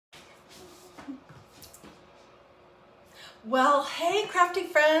Well, hey crafty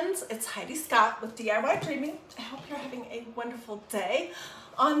friends, it's Hiedi Scott with DiyDreaming. I hope you're having a wonderful day.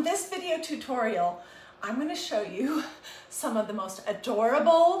 On this video tutorial, I'm going to show you some of the most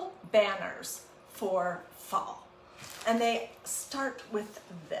adorable banners for fall. And they start with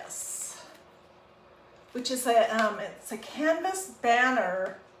this, which is it's a canvas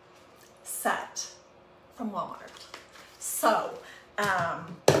banner set from Walmart. So,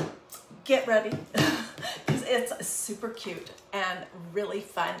 get ready. It's super cute and really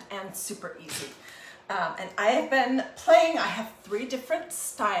fun and super easy. And I have been playing, I have 3 different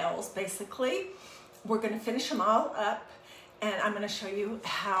styles basically. We're going to finish them all up and I'm going to show you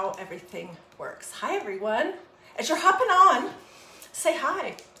how everything works. Hi everyone. As you're hopping on, say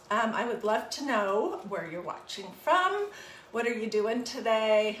hi. I would love to know where you're watching from. What are you doing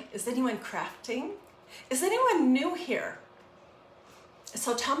today? Is anyone crafting? Is anyone new here?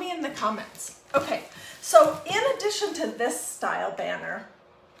 So tell me in the comments. Okay, so in addition to this style banner,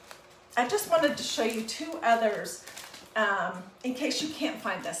 I just wanted to show you 2 others in case you can't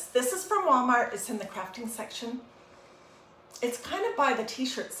find this. This is from Walmart. It's in the crafting section. It's kind of by the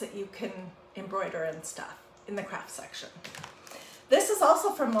t-shirts that you can embroider and stuff in the craft section. This is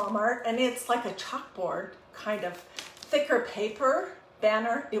also from Walmart and it's like a chalkboard kind of thicker paper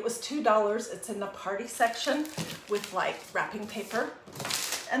banner. It was $2. It's in the party section with like wrapping paper.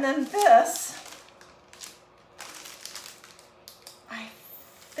 And then this, I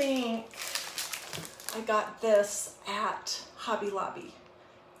think I got this at Hobby Lobby.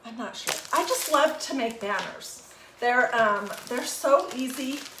 I'm not sure. I just love to make banners. They're so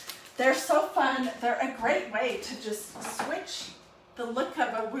easy. They're so fun. They're a great way to just switch the look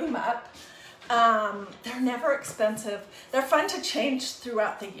of a room up. They're never expensive. They're fun to change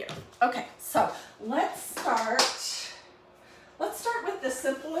throughout the year. Okay, so let's start with the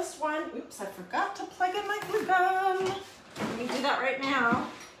simplest one. Oops, I forgot to plug in my glue gun. Let me do that right now.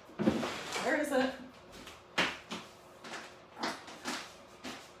 Where is it?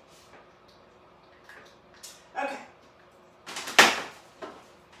 Okay.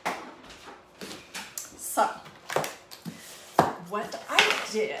 So, what I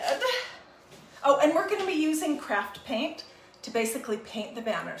did, oh, and we're going to be using craft paint to basically paint the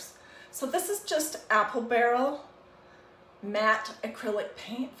banners. So this is just apple barrel matte acrylic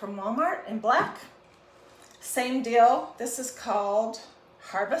paint from Walmart in black. Same deal. This is called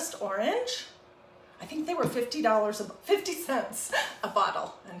Harvest Orange. I think they were50 cents a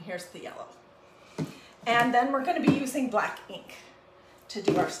bottle. And here's the yellow. And then we're going to be using black ink to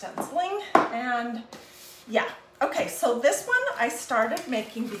do our stenciling. And yeah. Okay, so this one I started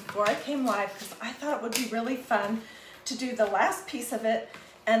making before I came live because I thought it would be really fun to do the last piece of it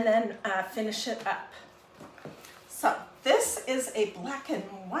and then finish it up. So this is a black and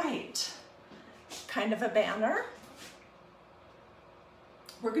white kind of a banner.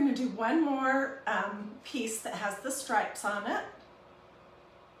 We're going to do one more piece that has the stripes on it.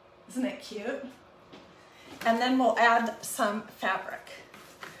 Isn't it cute? And then we'll add some fabric.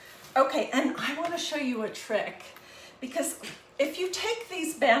 Okay, and I want to show you a trick because if you take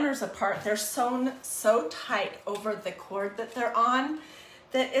these banners apart, they're sewn so tight over the cord that they're on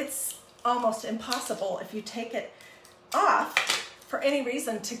that it's almost impossible if you take it off for any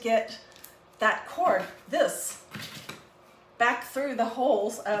reason to get that cord, this, back through the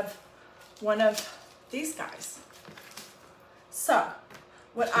holes of one of these guys. So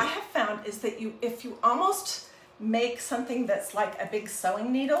what I have found is that if you almost make something that's like a big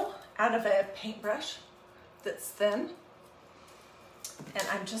sewing needle out of a paintbrush that's thin, and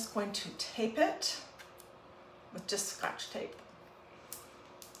I'm just going to tape it with just Scotch tape.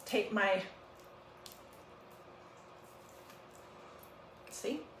 Tape my,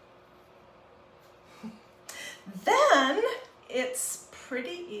 see? Then it's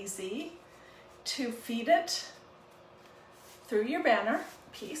pretty easy to feed it through your banner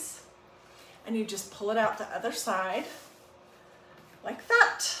piece and you just pull it out the other side like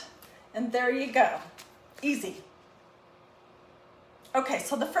that. And there you go. Easy. Okay,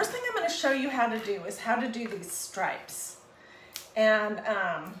 so the first thing I'm going to show you how to do is how to do these stripes. And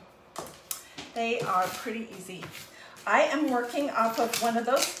they are pretty easy. I am working off of one of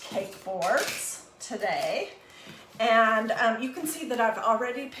those cake boards today. And you can see that I've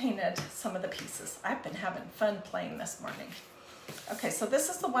already painted some of the pieces. I've been having fun playing this morning. Okay, so this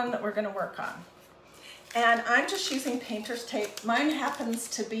is the one that we're going to work on. And I'm just using painter's tape. Mine happens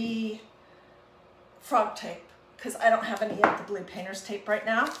to be frog tape because I don't have any of the blue painter's tape right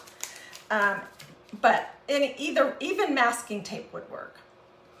now. But even masking tape would work.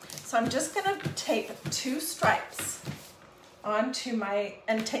 So I'm just going to tape 2 stripes onto my,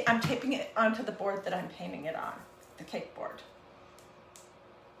 I'm taping it onto the board that I'm painting it on. the cake board.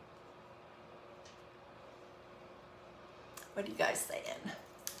 What are you guys saying?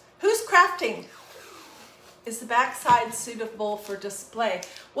 Who's crafting? Is the backside suitable for display?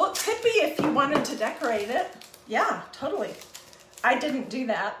 Well, it could be if you wanted to decorate it. Yeah, totally. I didn't do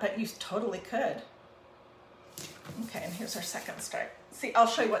that, but you totally could. Okay, and here's our second stripe. See, I'll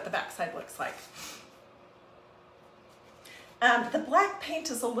show you what the backside looks like. The black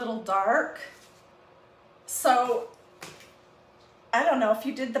paint is a little dark, so I don't know if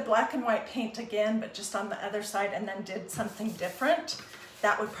you did the black and white paint again, but just on the other side and then did something different,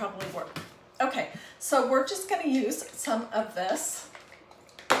 that would probably work. Okay, so we're just gonna use some of this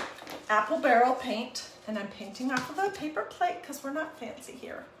apple barrel paint, and I'm painting off of a paper plate because we're not fancy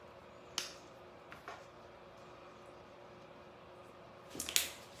here.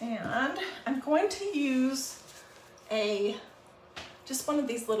 And I'm going to use just one of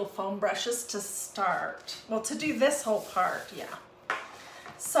these little foam brushes to start. Well, to do this whole part, yeah.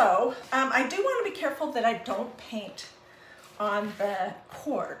 So I do want to be careful that I don't paint on the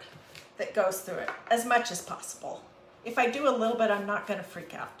cord that goes through it as much as possible. If I do a little bit, I'm not going to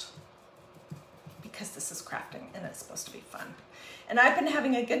freak out because this is crafting and it's supposed to be fun. And I've been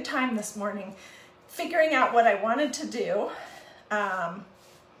having a good time this morning figuring out what I wanted to do.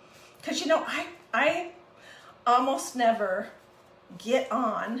 Because, you know, I almost never get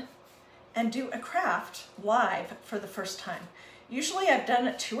on and do a craft live for the first time. Usually I've done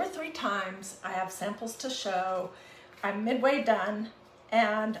it 2 or 3 times. I have samples to show. I'm midway done.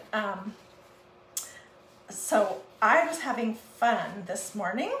 And so I was having fun this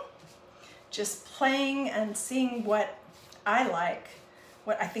morning, just playing and seeing what I like,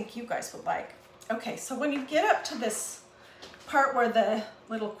 what I think you guys would like. Okay, so when you get up to this part where the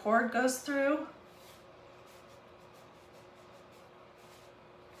little cord goes through,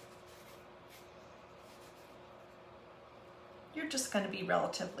 you're just going to be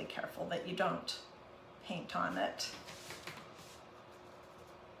relatively careful that you don't paint on it.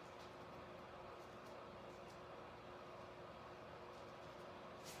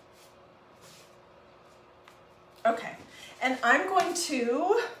 Okay, and I'm going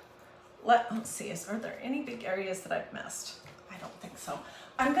to let's see, are there any big areas that I've missed? I don't think so.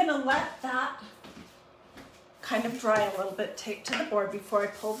 I'm going to let that kind of dry a little bit, tape to the board before I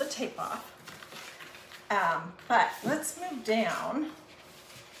pull the tape off. But let's move down.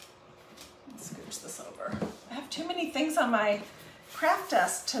 Let's scooch this over. I have too many things on my craft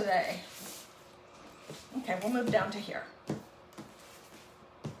desk today. Okay, we'll move down to here.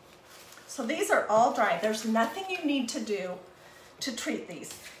 So these are all dry. There's nothing you need to do to treat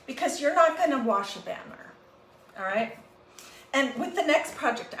these because you're not going to wash a banner. All right. And with the next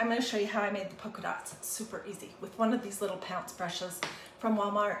project, I'm going to show you how I made the polka dots. It's super easy with one of these little pounce brushes from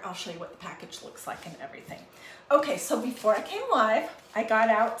Walmart. I'll show you what the package looks like and everything. Okay, so before I came live, I got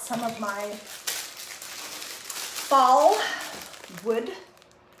out some of my fall wood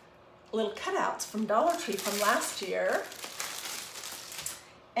little cutouts from Dollar Tree from last year.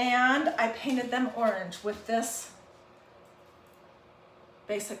 And I painted them orange with this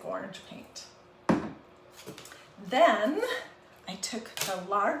basic orange paint. Then I took the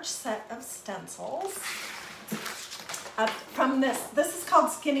large set of stencils from this. This is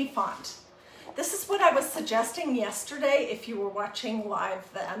called Skinny Font. This is what I was suggesting yesterday if you were watching live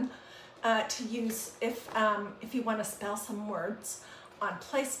then, to use if you want to spell some words on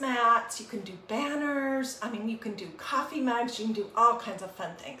placemats. You can do banners. I mean, you can do coffee mugs. You can do all kinds of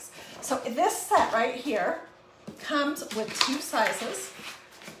fun things. So this set right here comes with 2 sizes.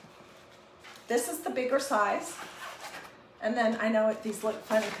 This is the bigger size. And then I know these look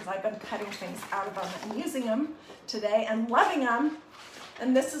funny because I've been cutting things out of them and using them today and loving them.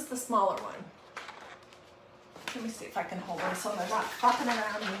 And this is the smaller one. Let me see if I can hold them so they're not flopping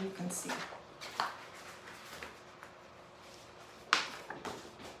around and you can see.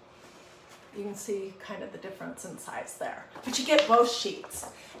 You can see kind of the difference in size there. But you get both sheets.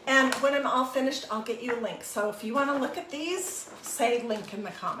 And when I'm all finished, I'll get you a link. So if you want to look at these, say link in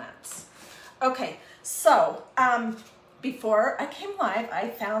the comments. Okay, so before I came live, I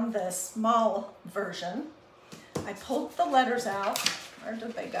found the small version. I pulled the letters out. Where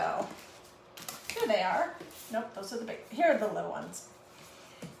did they go? Here they are. Nope, those are the big. Here are the little ones.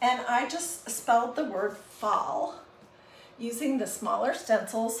 And I just spelled the word fall using the smaller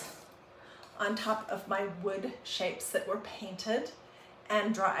stencils on top of my wood shapes that were painted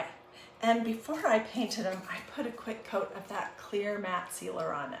and dry. And before I painted them, I put a quick coat of that clear matte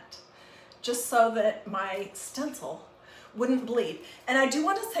sealer on it, just so that my stencil wouldn't bleed. And I do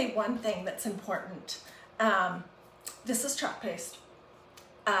want to say one thing that's important. This is chalk paste.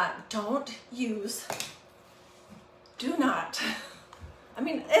 Don't use do not, I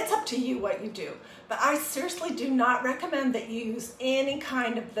mean, it's up to you what you do, but I seriously do not recommend that you use any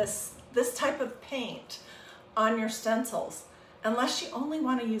kind of this type of paint on your stencils unless you only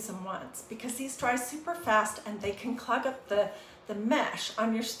want to use them once, because these dry super fast and they can clog up the mesh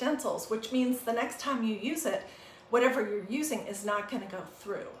on your stencils, which means the next time you use it, whatever you're using is not going to go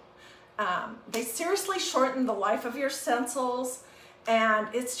through. They seriously shorten the life of your stencils, and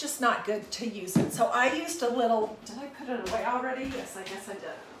it's just not good to use it. So I used a little, did I put it away already? Yes, I guess I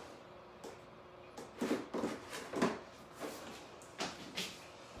did.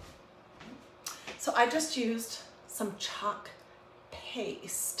 So I just used some chalk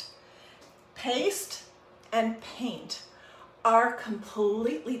paste. Paste and paint are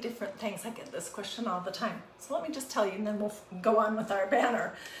completely different things. I get this question all the time. So let me just tell you, and then we'll go on with our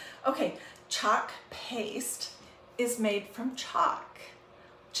banner. Okay, chalk paste is made from chalk,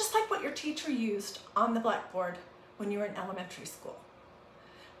 just like what your teacher used on the blackboard when you were in elementary school.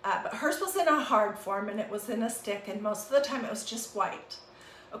 But hers was in a hard form and it was in a stick, and most of the time it was just white.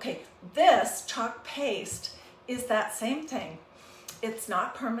 Okay, this chalk paste is that same thing. It's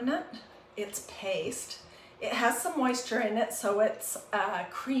not permanent, it's paste. It has some moisture in it, so it's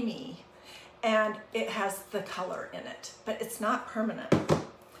creamy, and it has the color in it, but it's not permanent.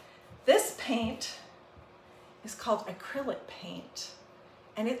 This paint is called acrylic paint,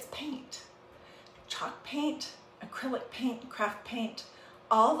 and it's paint. Chalk paint, acrylic paint, craft paint,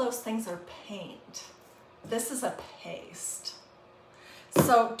 all those things are paint. This is a paste.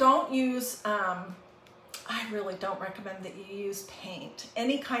 So don't use, I really don't recommend that you use paint,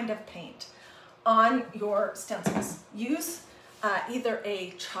 any kind of paint, on your stencils. Use either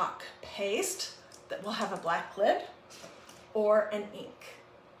a chalk paste that will have a black lid, or an ink,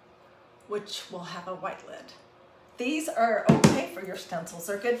 which will have a white lid. These are okay for your stencils,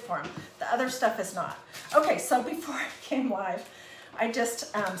 they're good for them. The other stuff is not. Okay, so before I came live, I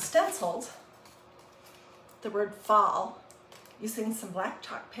just stenciled the word fall using some black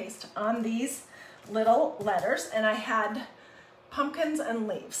chalk paste on these little letters, and I had pumpkins and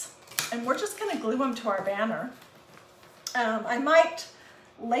leaves. And we're just gonna glue them to our banner. I might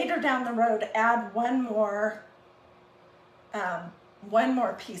later down the road add one more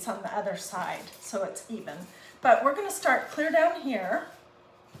piece on the other side so it's even. But we're gonna start clear down here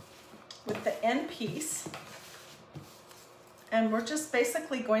with the end piece. And we're just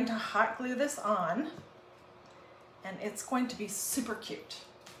basically going to hot glue this on, and it's going to be super cute.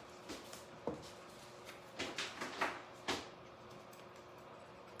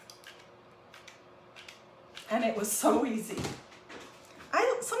 And it was so easy.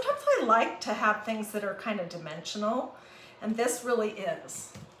 Sometimes I like to have things that are kind of dimensional, and this really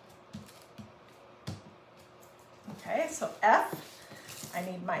is. Okay, so F, I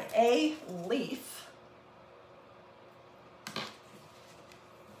need my A, leaf.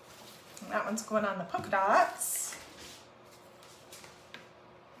 And that one's going on the polka dots.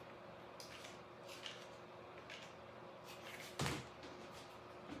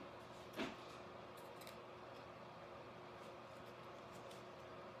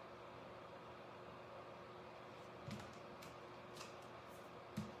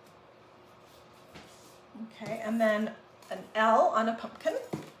 Okay, and then an L on a pumpkin.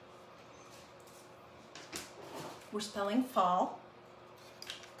 We're spelling fall.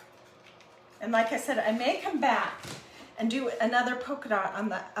 And like I said, I may come back and do another polka dot on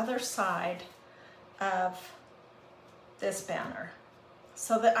the other side of this banner,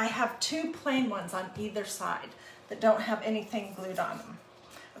 so that I have two plain ones on either side that don't have anything glued on them.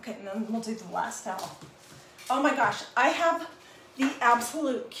 Okay, and then we'll do the last L. Oh my gosh, I have the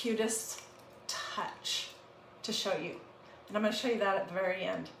absolute cutest touch to show you, and I'm going to show you that at the very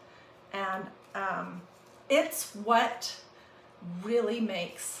end. And it's what really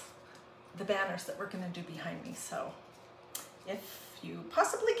makes the banners that we're going to do behind me. So if you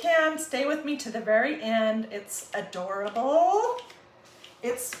possibly can, stay with me to the very end. It's adorable.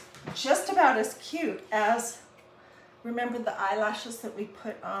 It's just about as cute as, remember the eyelashes that we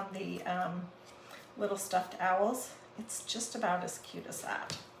put on the little stuffed owls? It's just about as cute as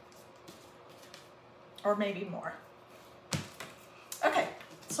that. Or maybe more. Okay,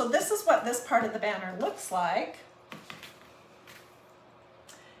 so this is what this part of the banner looks like.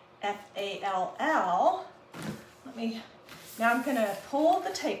 F-A-L-L. Now I'm gonna pull the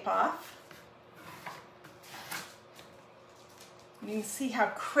tape off. You can see how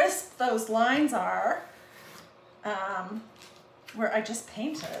crisp those lines are where I just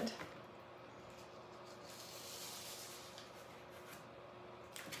painted.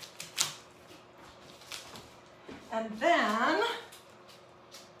 And then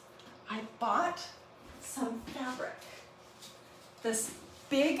I bought some fabric. this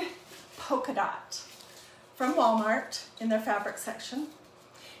big polka dot from Walmart in their fabric section.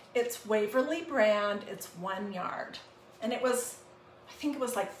 It's Waverly brand, it's 1 yard. And it was, I think it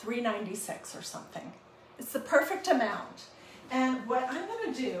was like $3.96 or something. It's the perfect amount. And what I'm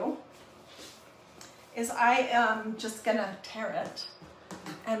gonna do is I am just gonna tear it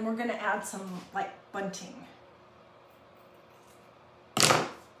and we're gonna add some like bunting.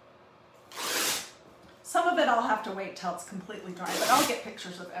 Some of it I'll have to wait till it's completely dry, but I'll get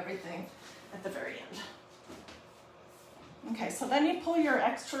pictures of everything at the very end. Okay, so then you pull your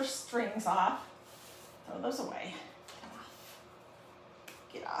extra strings off, throw those away,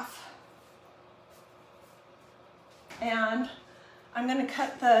 get off. And I'm gonna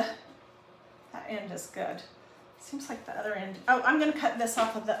cut that end is good. Seems like the other end, oh, I'm gonna cut this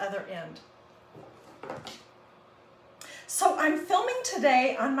off of the other end. So I'm filming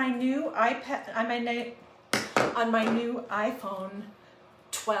today on my new iPad, on my new iPhone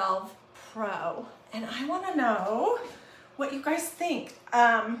 12 Pro, and I wanna know what you guys think.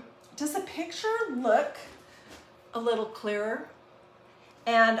 Does the picture look a little clearer?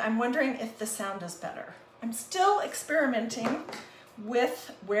 And I'm wondering if the sound is better. I'm still experimenting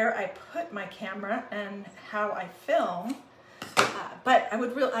with where I put my camera and how I film, but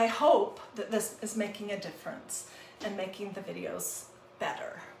I hope that this is making a difference and making the videos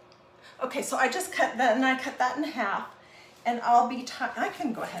better. Okay, so I just cut that, and I cut that in half, and I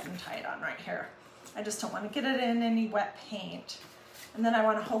can go ahead and tie it on right here. I just don't want to get it in any wet paint. And then I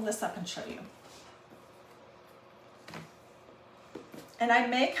want to hold this up and show you. And I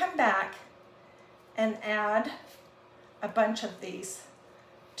may come back and add a bunch of these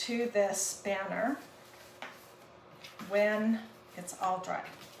to this banner when it's all dry.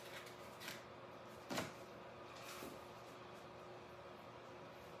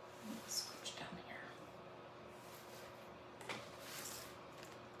 Scooch down here.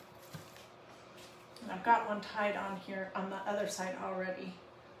 And I've got one tied on here on the other side already.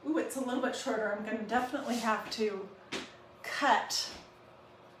 Ooh, it's a little bit shorter. I'm going to definitely have to cut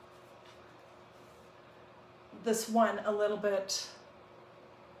this one a little bit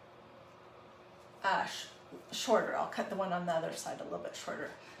shorter. I'll cut the one on the other side a little bit shorter.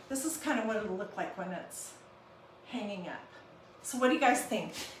 This is kind of what it'll look like when it's hanging up. So what do you guys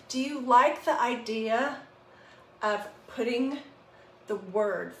think? Do you like the idea of putting the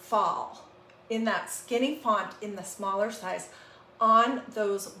word fall in that skinny font in the smaller size on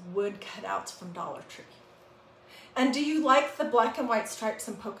those wood cutouts from Dollar Tree? And do you like the black and white stripes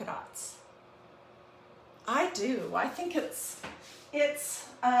and polka dots? I do. I think it's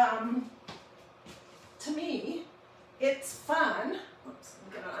to me, it's fun. Oops,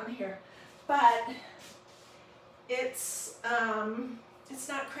 let me get on here. But it's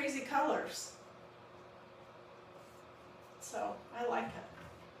not crazy colors. So I like it.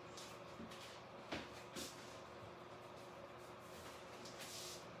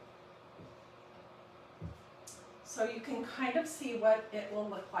 So you can kind of see what it will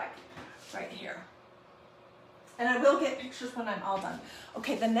look like right here. And I will get pictures when I'm all done.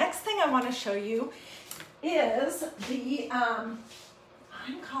 Okay, the next thing I want to show you is the, I'm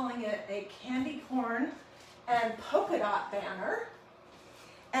calling it a candy corn and polka dot banner.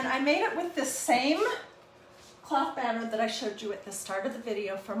 And I made it with this same cloth banner that I showed you at the start of the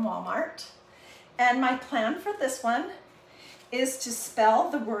video from Walmart. And my plan for this one is to spell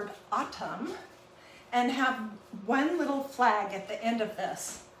the word autumn and have one little flag at the end of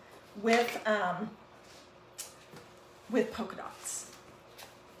this with polka dots.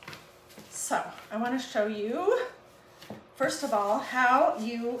 So I want to show you, first of all, how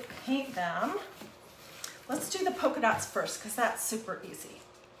you paint them. Let's do the polka dots first because that's super easy.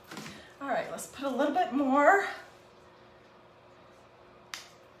 All right, let's put a little bit more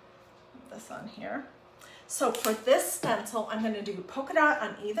of this on here. So for this stencil, I'm going to do polka dot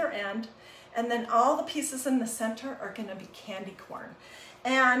on either end, and then all the pieces in the center are going to be candy corn.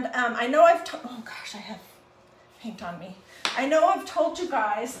 And I know oh gosh, I have paint on me. I know I've told you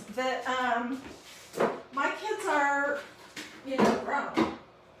guys that my kids are, grown.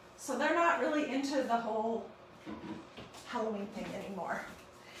 So they're not really into the whole Halloween thing anymore.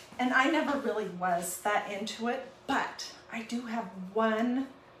 And I never really was that into it, but I do have one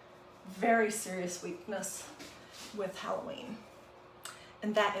very serious weakness with Halloween,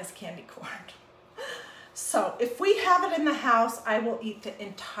 and that is candy corn. So if we have it in the house, I will eat the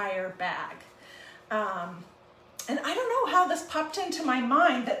entire bag. And I don't know how this popped into my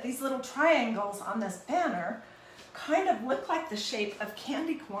mind that these little triangles on this banner kind of look like the shape of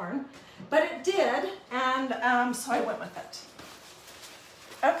candy corn, but it did, and so I went with it.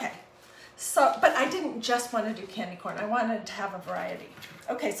 Okay, So, but I didn't just want to do candy corn. I wanted to have a variety.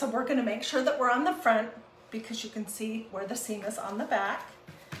 Okay, so we're gonna make sure that we're on the front because you can see where the seam is on the back.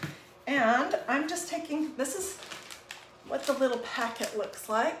 And I'm just taking, this is what the little packet looks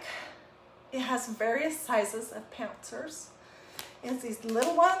like. It has various sizes of pouncers. It's these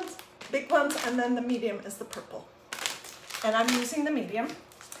little ones, big ones, and then the medium is the purple. And I'm using the medium.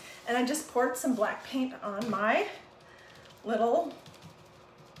 And I just poured some black paint on my little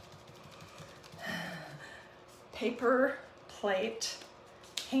paper plate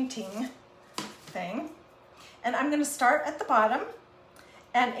painting thing. And I'm gonna start at the bottom,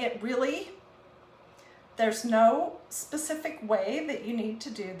 and it really, there's no specific way that you need to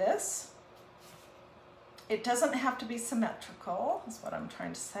do this. It doesn't have to be symmetrical, is what I'm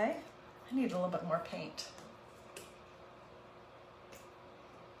trying to say. I need a little bit more paint.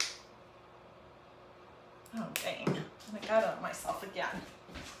 Oh dang, I got it on myself again.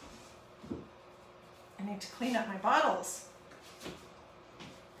 I need to clean up my bottles.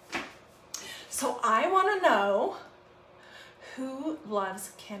 So I want to know who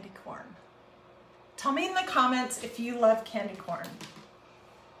loves candy corn. Tell me in the comments if you love candy corn.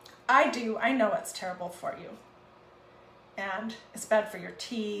 I do. I know it's terrible for you. And it's bad for your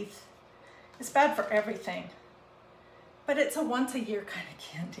teeth. It's bad for everything. But it's a once a year kind of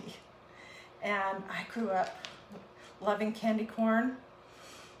candy. And I grew up loving candy corn.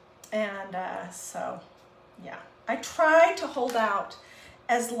 And so, yeah. I try to hold out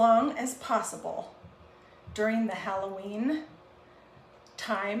as long as possible during the Halloween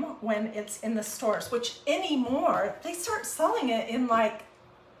time when it's in the stores, which anymore, they start selling it in like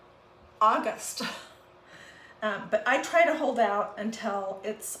August. But I try to hold out until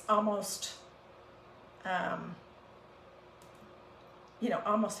it's almost, you know,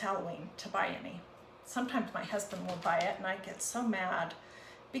 almost Halloween to buy any. Sometimes my husband will buy it and I get so mad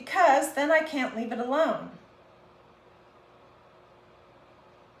because then I can't leave it alone.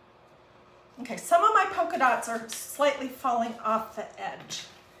 Okay, some of my polka dots are slightly falling off the edge,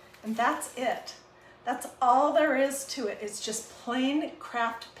 and that's it. That's all there is to it. It's just plain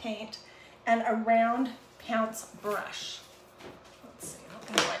craft paint and a round pounce brush. Let's see,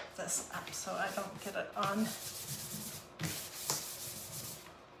 I'm gonna wipe this up so I don't get it on.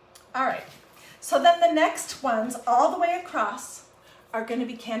 All right, so then the next ones all the way across are gonna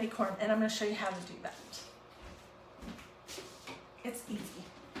be candy corn, and I'm gonna show you how to do that. It's easy.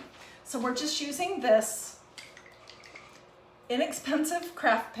 So we're just using this inexpensive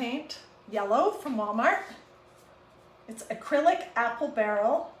craft paint, yellow from Walmart. It's acrylic apple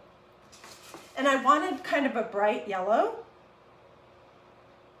barrel. And I wanted kind of a bright yellow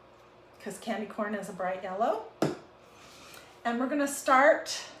because candy corn is a bright yellow. And we're gonna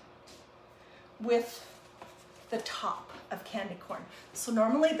start with the top of candy corn. So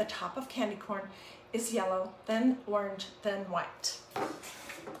normally the top of candy corn is yellow, then orange, then white.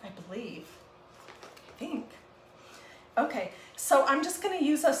 I believe, I think. Okay, so I'm just gonna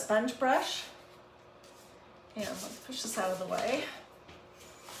use a sponge brush and let's push this out of the way.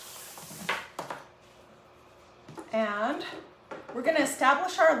 And we're gonna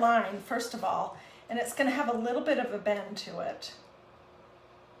establish our line first of all, and it's gonna have a little bit of a bend to it.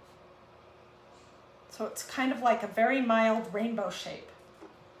 So it's kind of like a very mild rainbow shape.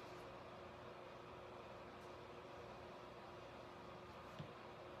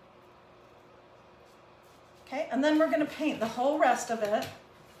 Okay, and then we're going to paint the whole rest of it.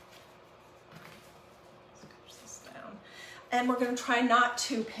 Scooch this down. And we're going to try not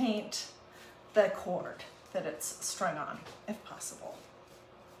to paint the cord that it's strung on, if possible.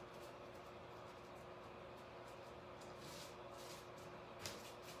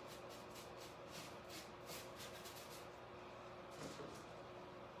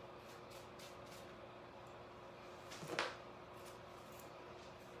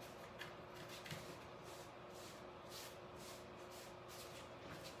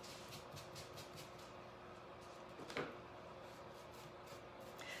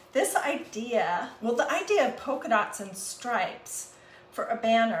 This idea, well, the idea of polka dots and stripes for a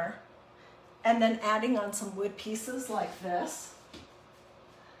banner and then adding on some wood pieces like this,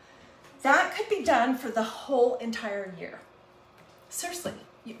 that could be done for the whole entire year. Seriously,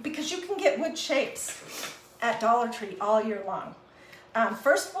 because you can get wood shapes at Dollar Tree all year long.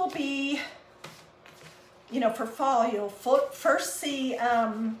 First will be, you know, for fall, you'll first see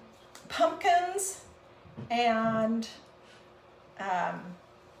pumpkins and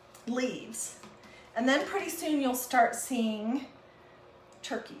leaves. And then pretty soon you'll start seeing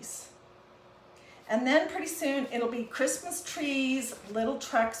turkeys. And then pretty soon it'll be Christmas trees, little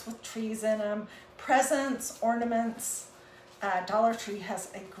trucks with trees in them, presents, ornaments, Dollar Tree has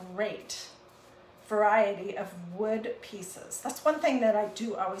a great variety of wood pieces. That's one thing that I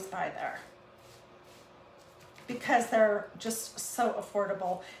do always buy there, because they're just so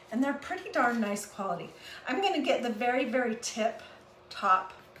affordable and they're pretty darn nice quality. I'm gonna get the very, very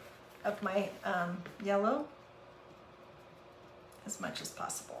top of my yellow as much as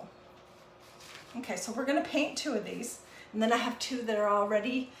possible. Okay, so we're gonna paint 2 of these, and then I have 2 that are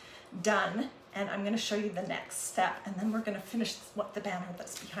already done, and I'm gonna show you the next step, and then we're gonna finish the banner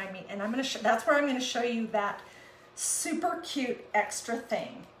that's behind me, and that's where I'm gonna show you that super cute extra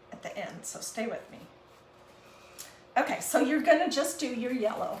thing at the end, so stay with me. Okay, so you're gonna just do your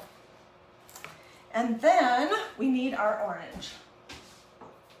yellow, and then we need our orange.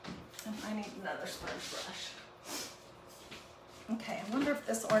 And I need another sponge brush. Okay, I wonder if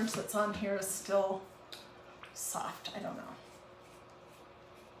this orange that's on here is still soft. I don't know.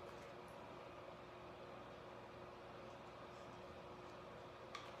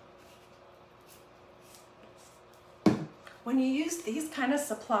 When you use these kind of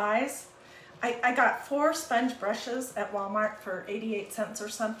supplies, I got 4 sponge brushes at Walmart for 88 cents or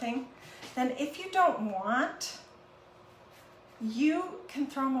something. Then if you don't want, you can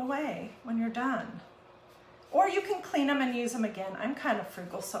throw them away when you're done. Or you can clean them and use them again. I'm kind of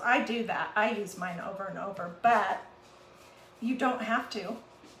frugal, so I do that. I use mine over and over, but you don't have to.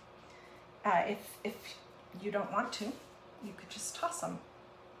 If you don't want to, you could just toss them.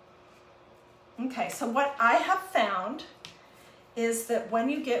 Okay, so what I have found is that when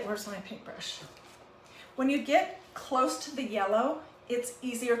you get, where's my paintbrush? When you get close to the yellow, it's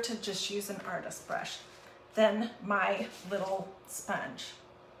easier to just use an artist brush than my little sponge.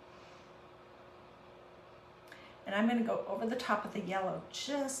 And I'm gonna go over the top of the yellow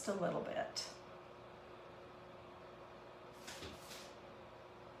just a little bit.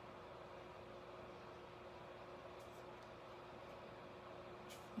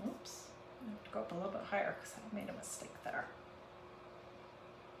 Oops, I have to go up a little bit higher because I made a mistake there.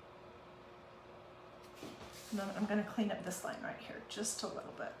 And then I'm gonna clean up this line right here just a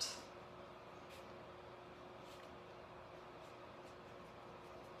little bit.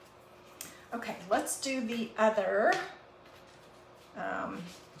 Okay, let's do the other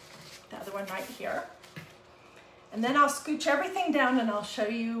one right here. And then I'll scooch everything down and I'll show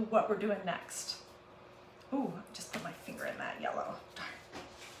you what we're doing next. Ooh, I just put my finger in that yellow. Darn.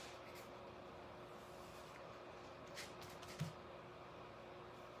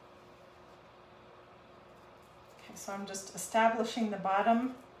 Okay, so I'm just establishing the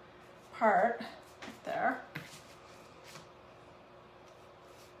bottom part right there.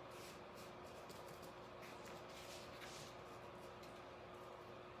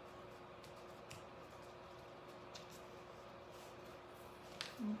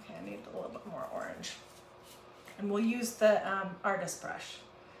 Okay, I need a little bit more orange. And we'll use the artist brush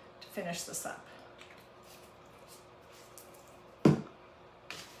to finish this up. Okay,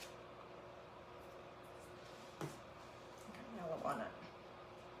 yellow on it.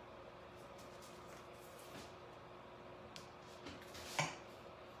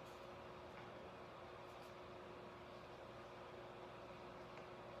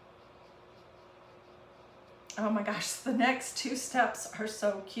 Oh my gosh, the next 2 steps are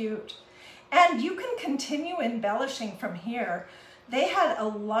so cute. And you can continue embellishing from here. They had a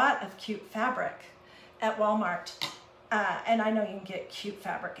lot of cute fabric at Walmart. And I know you can get cute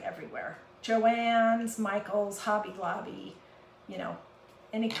fabric everywhere. Joann's, Michael's, Hobby Lobby, you know,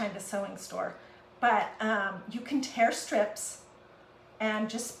 any kind of sewing store. But you can tear strips and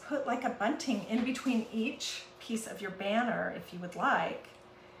just put like a bunting in between each piece of your banner if you would like.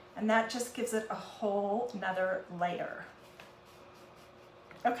 And that just gives it a whole nother layer.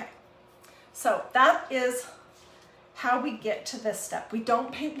 Okay, so that is how we get to this step. We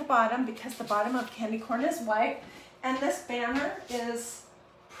don't paint the bottom because the bottom of candy corn is white, and this banner is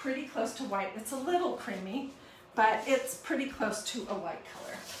pretty close to white. It's a little creamy, but it's pretty close to a white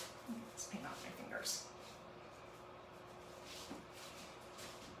color. Let's paint off my fingers.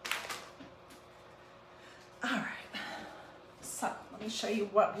 All right. So let me show you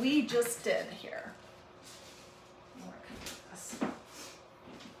what we just did here. Where can I put this?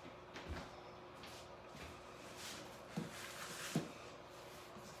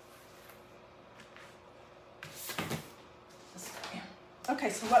 This way. Okay,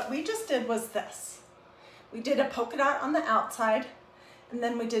 so what we just did was this. We did a polka dot on the outside, and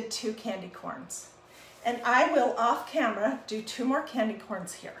then we did 2 candy corns. And I will, off camera, do 2 more candy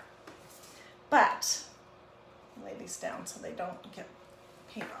corns here. But lay these down so they don't get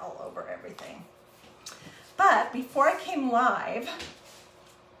paint all over everything. But before I came live,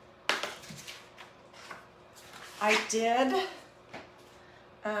 I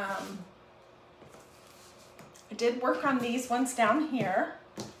did work on these ones down here,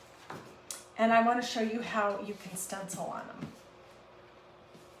 and I want to show you how you can stencil on them.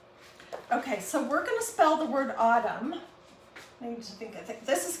 Okay, so we're going to spell the word autumn. I need to think. I think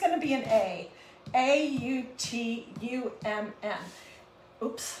this is going to be an A. A-U-T-U-M-N.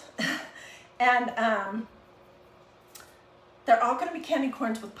 Oops. And they're all going to be candy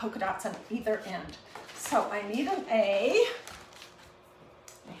corns with polka dots on either end. So I need an A.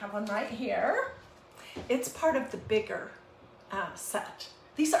 I have one right here. It's part of the bigger set.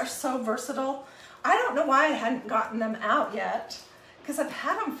 These are so versatile. I don't know why I hadn't gotten them out yet, because I've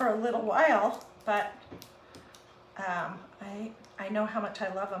had them for a little while, but I know how much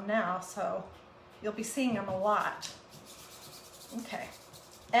I love them now, so you'll be seeing them a lot. Okay,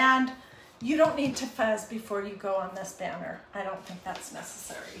 and you don't need to fuzz before you go on this banner. I don't think that's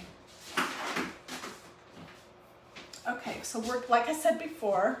necessary. Okay, so we're, like I said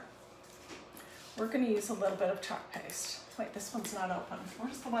before, we're going to use a little bit of chalk paste. Wait, this one's not open.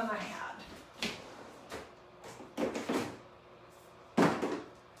 Where's the one I had?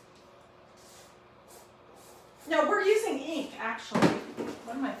 No, we're using ink, actually.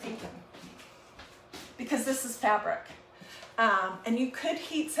 What am I thinking? Because this is fabric. And you could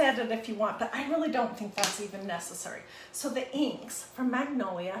heat set it if you want, but I really don't think that's even necessary. So the inks from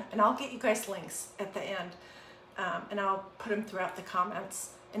Magnolia, and I'll get you guys links at the end, and I'll put them throughout the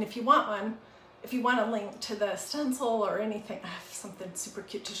comments. And if you want one, if you want a link to the stencil or anything, I have something super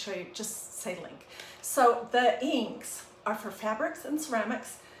cute to show you, just say link. So the inks are for fabrics and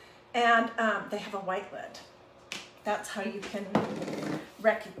ceramics, and they have a white lid. That's how you can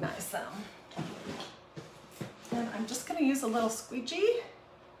recognize them. And I'm just going to use a little squeegee,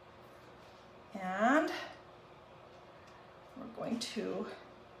 and we're going to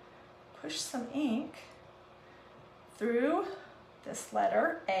push some ink through this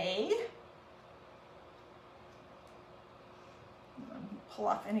letter A. Pull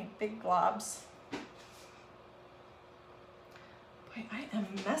off any big globs. Boy, I am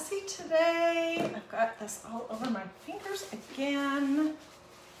messy today. I've got this all over my fingers again.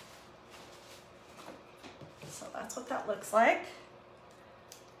 So that's what that looks like.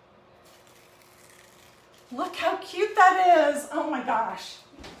 Look how cute that is. Oh my gosh.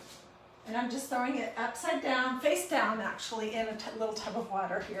 And I'm just throwing it upside down, face down actually, in a little tub of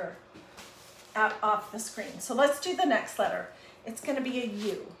water here out off the screen. So let's do the next letter. It's going to be a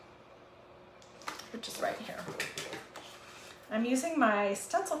U, which is right here. I'm using my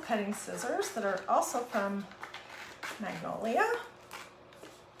stencil cutting scissors that are also from Magnolia.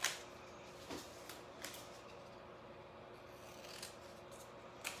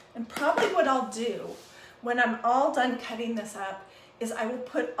 And probably what I'll do when I'm all done cutting this up is I will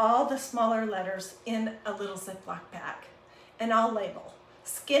put all the smaller letters in a little Ziploc bag, and I'll label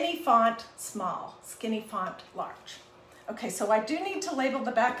skinny font small, skinny font large. Okay, so I do need to label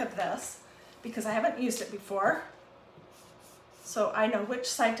the back of this because I haven't used it before. So I know which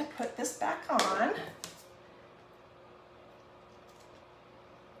side to put this back on.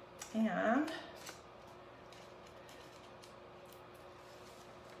 And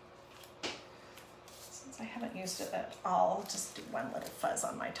since I haven't used it at all, I'll just do one little fuzz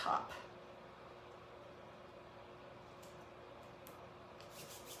on my top.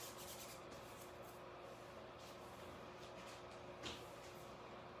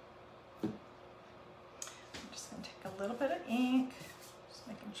 A little bit of ink, just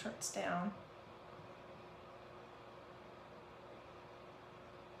making sure it's down.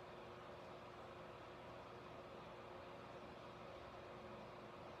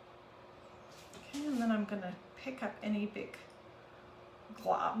 Okay, and then I'm going to pick up any big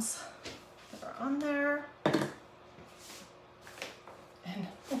globs that are on there. And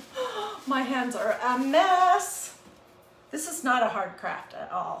my hands are a mess. This is not a hard craft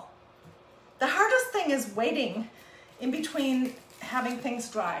at all. The hardest thing is waiting in between having things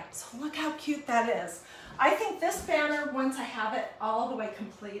dry. So look how cute that is. I think this banner, once I have it all the way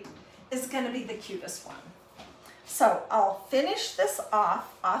complete, is going to be the cutest one. So I'll finish this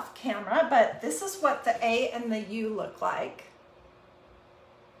off camera, but this is what the A and the U look like.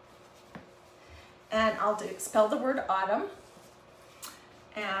 And I'll spell the word autumn,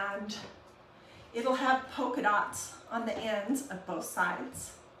 and it'll have polka dots on the ends of both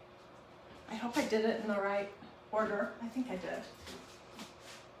sides. I hope I did it in the right order. I think I did.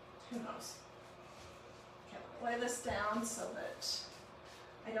 Who knows? Okay, I'll lay this down so that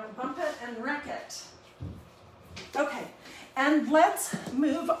I don't bump it and wreck it. Okay, and let's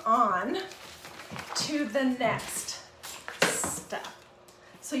move on to the next step.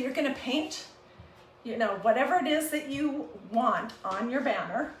 So you're going to paint you know, whatever it is that you want on your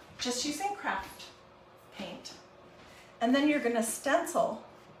banner, just using craft paint. And then you're gonna stencil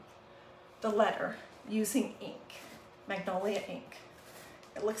the letter using ink, Magnolia ink.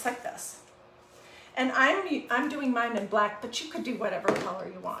 It looks like this. And I'm doing mine in black, but you could do whatever color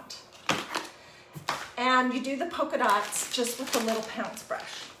you want. And you do the polka dots just with the little pounce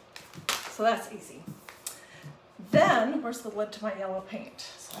brush. So that's easy. Then, where's the lid to my yellow paint?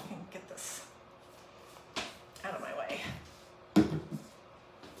 So I can get this out of my way.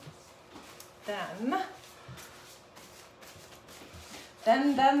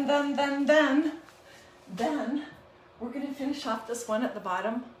 Then we're gonna finish off this one at the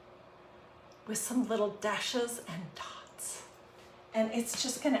bottom with some little dashes and dots. And it's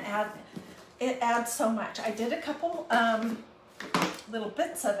just gonna add, it adds so much. I did a couple little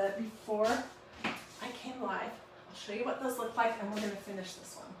bits of it before I came live. I'll show you what those look like and we're gonna finish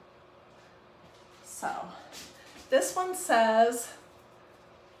this one. So, this one says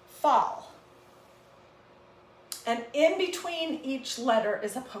fall. And in between each letter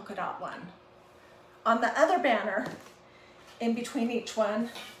is a polka dot one. On the other banner, in between each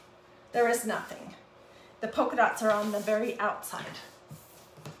one, there is nothing. The polka dots are on the very outside.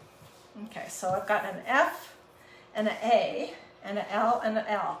 Okay, so I've got an F and an A and an L and an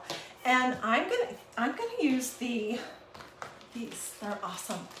L. And I'm gonna use these, they're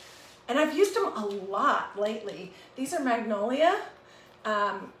awesome. And I've used them a lot lately. These are Magnolia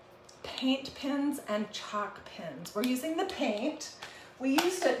paint pins and chalk pins. We're using the paint. We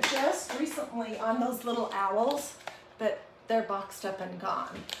used it just recently on those little owls, but they're boxed up and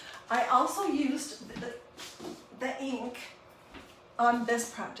gone. I also used the ink on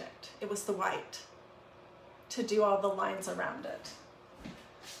this project. It was the white to do all the lines around it.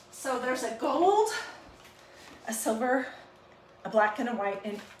 So there's a gold, a silver, a black, and a white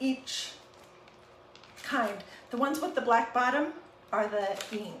in each kind. The ones with the black bottom are the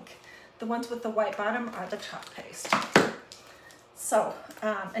ink. The ones with the white bottom are the chalk paste. So,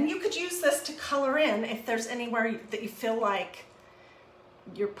 and you could use this to color in if there's anywhere that you feel like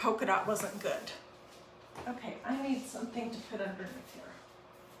your polka dot wasn't good. Okay, I need something to put underneath here.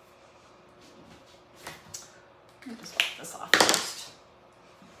 Let me just wipe this off first.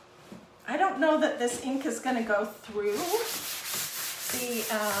 I don't know that this ink is gonna go through the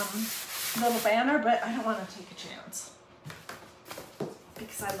little banner, but I don't wanna take a chance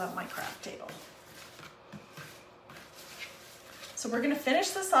because I love my craft table. So we're gonna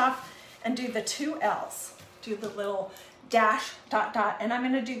finish this off and do the two L's. Do the little dash, dot, dot, and I'm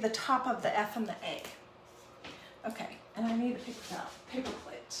gonna do the top of the F and the A. Okay, and I need a paper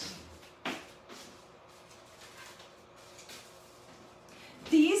plate.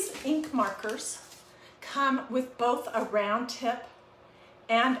 These ink markers come with both a round tip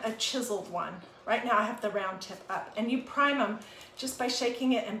and a chiseled one. Right now I have the round tip up, and you prime them just by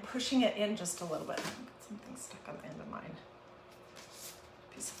shaking it and pushing it in just a little bit. Something stuck on the end of mine.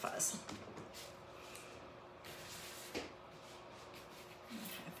 Piece of fuzz. Okay,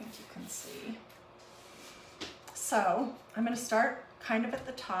 I think you can see. So I'm going to start kind of at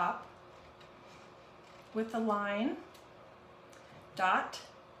the top with a line, dot,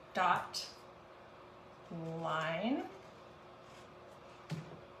 dot, line,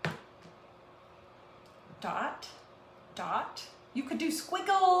 dot, dot. You could do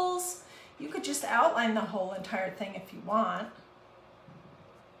squiggles. You could just outline the whole entire thing if you want.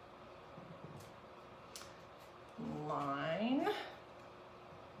 Line,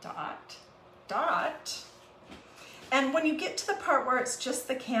 dot, dot. And when you get to the part where it's just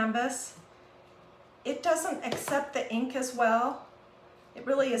the canvas, it doesn't accept the ink as well. It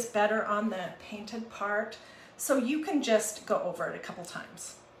really is better on the painted part. So you can just go over it a couple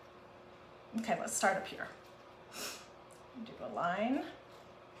times. Okay, let's start up here. Do a line.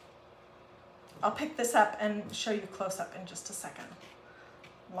 I'll pick this up and show you close up in just a second.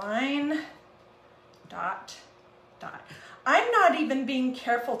 Line, dot, dot. I'm not even being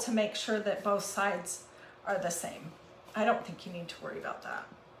careful to make sure that both sides are the same. I don't think you need to worry about that.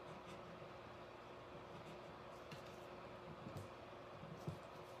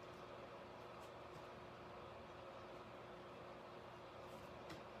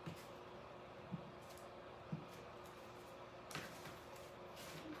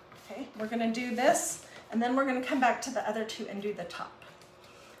 Okay, we're gonna do this, and then we're gonna come back to the other two and do the top.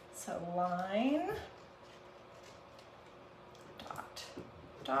 So line, dot,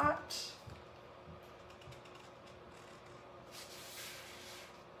 dot,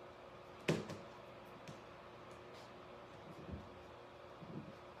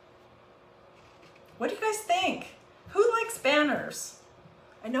 what do you guys think? Who likes banners?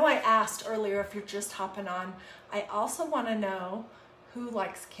 I know I asked earlier if you're just hopping on. I also want to know who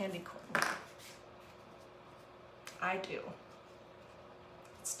likes candy corn. I do.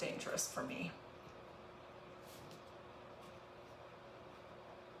 It's dangerous for me.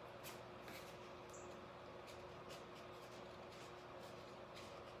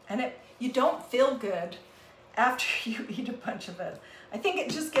 And you don't feel good after you eat a bunch of it. I think it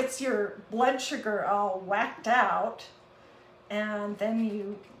just gets your blood sugar all whacked out, and then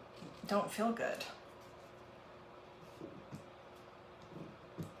you don't feel good.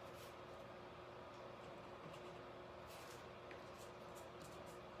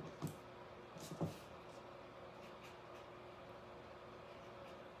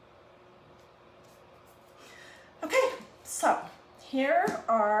 Okay, so here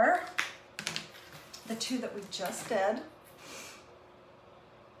are the two that we just did.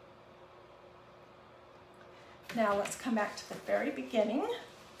 Now let's come back to the very beginning.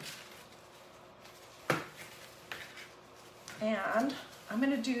 And I'm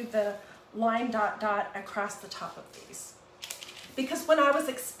going to do the line dot dot across the top of these. Because when I was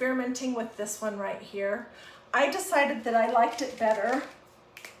experimenting with this one right here, I decided that I liked it better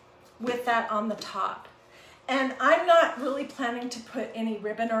with that on the top. And I'm not really planning to put any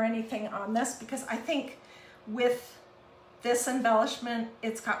ribbon or anything on this because I think with this embellishment,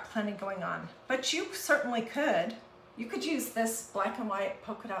 it's got plenty going on. But you certainly could. You could use this black and white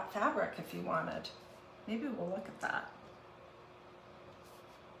polka dot fabric if you wanted. Maybe we'll look at that.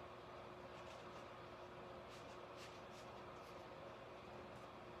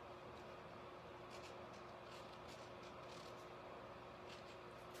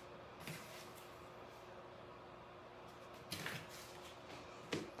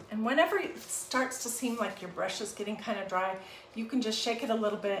 And whenever it starts to seem like your brush is getting kind of dry, you can just shake it a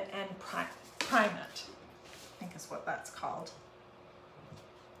little bit and prime it, I think is what that's called.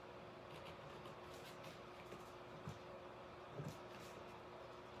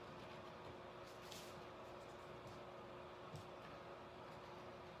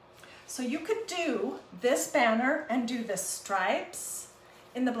 So you could do this banner and do the stripes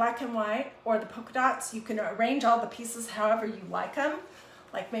in the black and white or the polka dots. You can arrange all the pieces however you like them.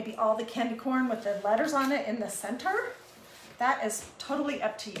 Like maybe all the candy corn with the letters on it in the center. That is totally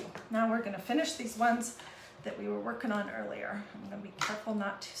up to you. Now we're gonna finish these ones that we were working on earlier. I'm gonna be careful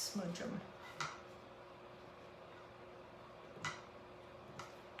not to smudge them.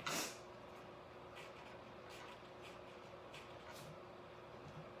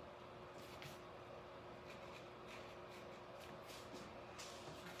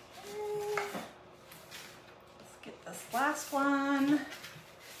 Let's get this last one.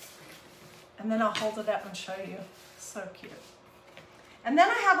 And then I'll hold it up and show you. So cute. And then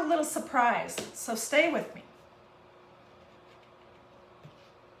I have a little surprise, so stay with me.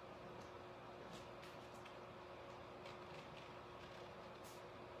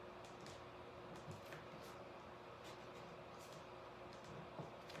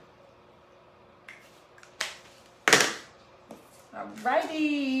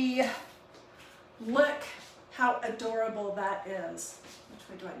 Alrighty. Look how adorable that is. Which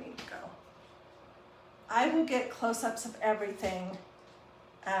way do I need to go? I will get close-ups of everything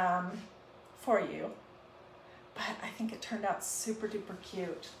for you, but I think it turned out super duper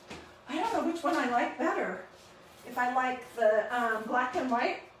cute. I don't know which one I like better. If I like the black and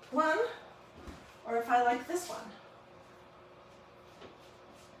white one, or if I like this one.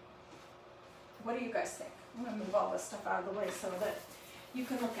 What do you guys think? I'm gonna move all this stuff out of the way so that you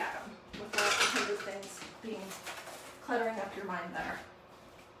can look at them without 100 things being cluttering up your mind there.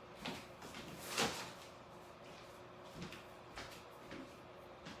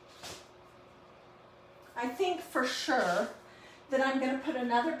 I think for sure that I'm going to put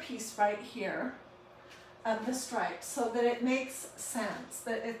another piece right here of the stripe so that it makes sense,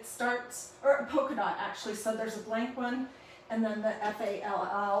 that it starts, or a polka dot actually, so there's a blank one and then the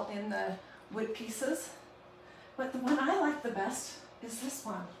F-A-L-L in the wood pieces. But the one I like the best is this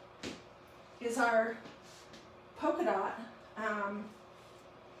one, is our polka dot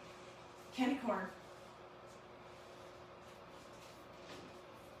candy corn.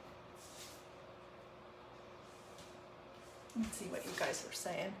 Let's see what you guys are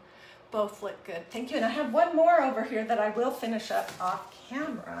saying. Both look good. Thank you. And I have one more over here that I will finish up off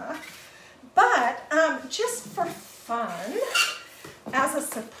camera. But just for fun, as a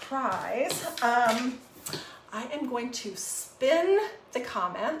surprise, I am going to spin the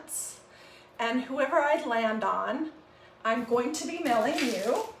comments, and whoever I land on, I'm going to be mailing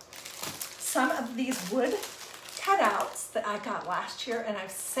you some of these wood cutouts that I got last year, and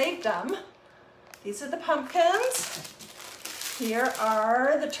I've saved them. These are the pumpkins. Here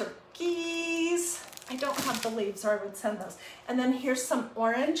are the turkeys. I don't have the leaves or I would send those. And then here's some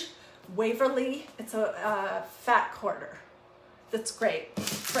orange Waverly. It's a fat quarter. That's great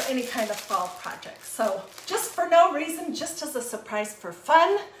for any kind of fall project. So just for no reason, just as a surprise for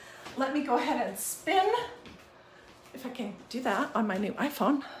fun, let me go ahead and spin. If I can do that on my new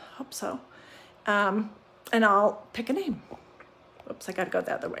iPhone, hope so. And I'll pick a name. Oops, I gotta go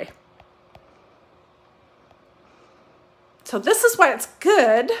the other way. So this is why it's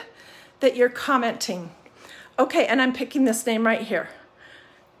good that you're commenting. Okay, and I'm picking this name right here.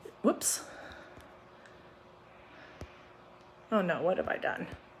 Whoops. Oh no, what have I done?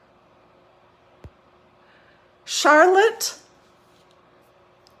 Charlotte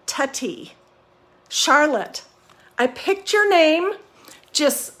Tutty. Charlotte. I picked your name,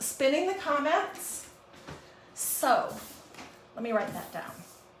 just spinning the comments. So, let me write that down.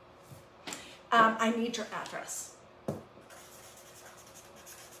 I need your address.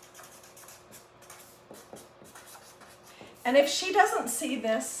 And if she doesn't see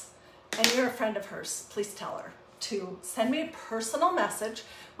this and you're a friend of hers, please tell her to send me a personal message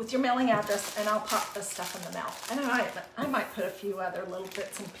with your mailing address and I'll pop this stuff in the mail. And I might put a few other little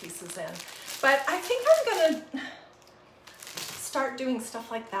bits and pieces in. But I think I'm gonna start doing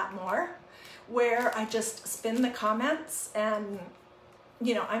stuff like that more, where I just spin the comments and,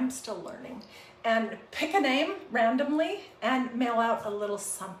 you know, I'm still learning. And pick a name randomly and mail out a little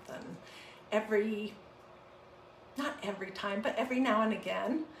something not every time, but every now and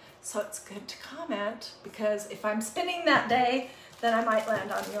again. So it's good to comment, because if I'm spinning that day, then I might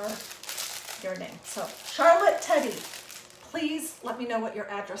land on your name. So Charlotte Teddy, please let me know what your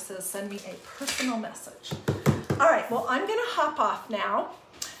address is. Send me a personal message. All right, well, I'm gonna hop off now.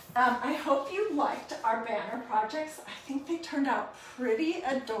 I hope you liked our banner projects. I think they turned out pretty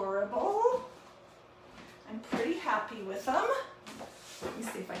adorable. I'm pretty happy with them. Let me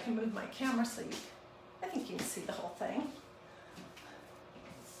see if I can move my camera so I think you can see the whole thing.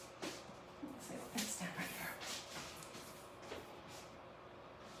 Let's see, let me stand right here.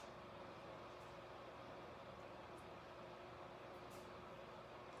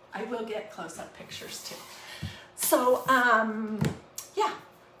 I will get close-up pictures too. So, yeah,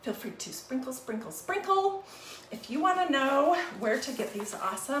 feel free to sprinkle, sprinkle, sprinkle. If you want to know where to get these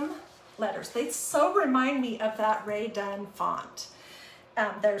awesome letters, they so remind me of that Ray Dunn font.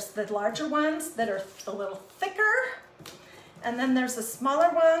 There's the larger ones that are a little thicker, and then there's the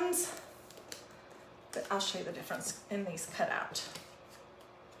smaller ones, but I'll show you the difference in these cut out,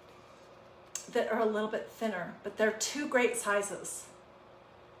 that are a little bit thinner, but they're two great sizes.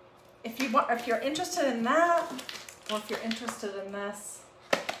 If you're interested in that, or if you're interested in this,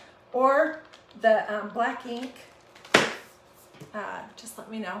 or the black ink, just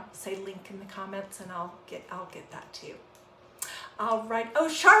let me know. Say link in the comments, and I'll get that to you. All right. Oh,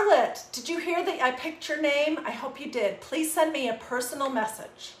 Charlotte, did you hear that I picked your name? I hope you did. Please send me a personal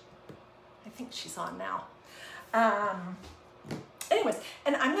message. I think she's on now. Anyways,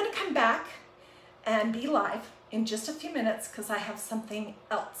 and I'm going to come back and be live in just a few minutes because I have something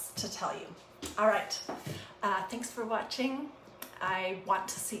else to tell you. All right. Thanks for watching. I want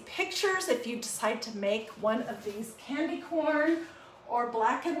to see pictures if you decide to make one of these candy corn or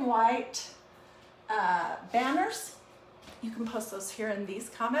black and white banners. You can post those here in these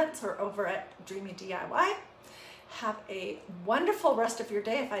comments or over at Dreamy DIY. Have a wonderful rest of your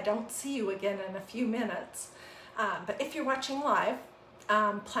day if I don't see you again in a few minutes. But if you're watching live,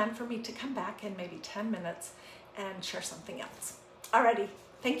 plan for me to come back in maybe 10 minutes and share something else. Alrighty,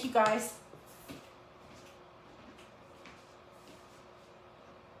 thank you guys.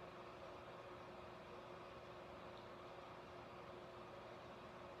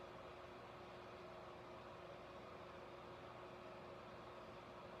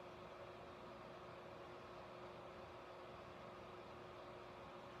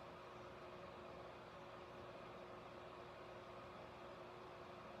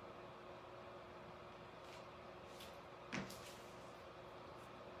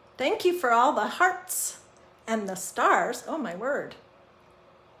 Thank you for all the hearts and the stars. Oh my word.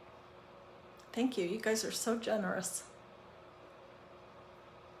 Thank you. You guys are so generous.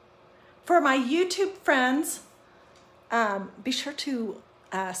 For my YouTube friends, be sure to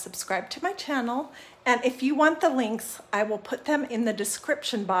subscribe to my channel. And if you want the links, I will put them in the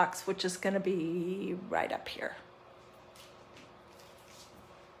description box, which is going to be right up here.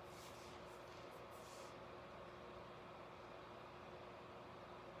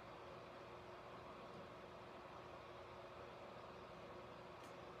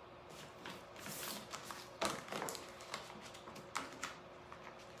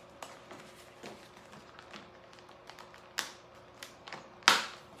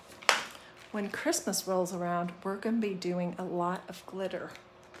 when Christmas rolls around, we're going to be doing a lot of glitter.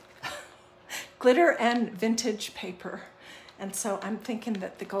 Glitter and vintage paper. And so I'm thinking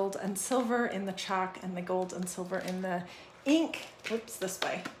that the gold and silver in the chalk and the gold and silver in the ink, oops, this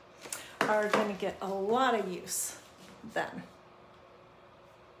way, are going to get a lot of use then.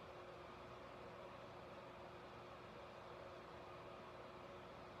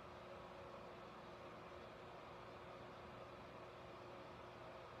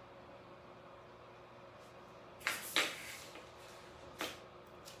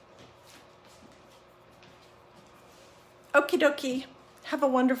 Okie dokie. Have a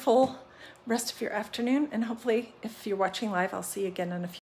wonderful rest of your afternoon, and hopefully if you're watching live, I'll see you again in a few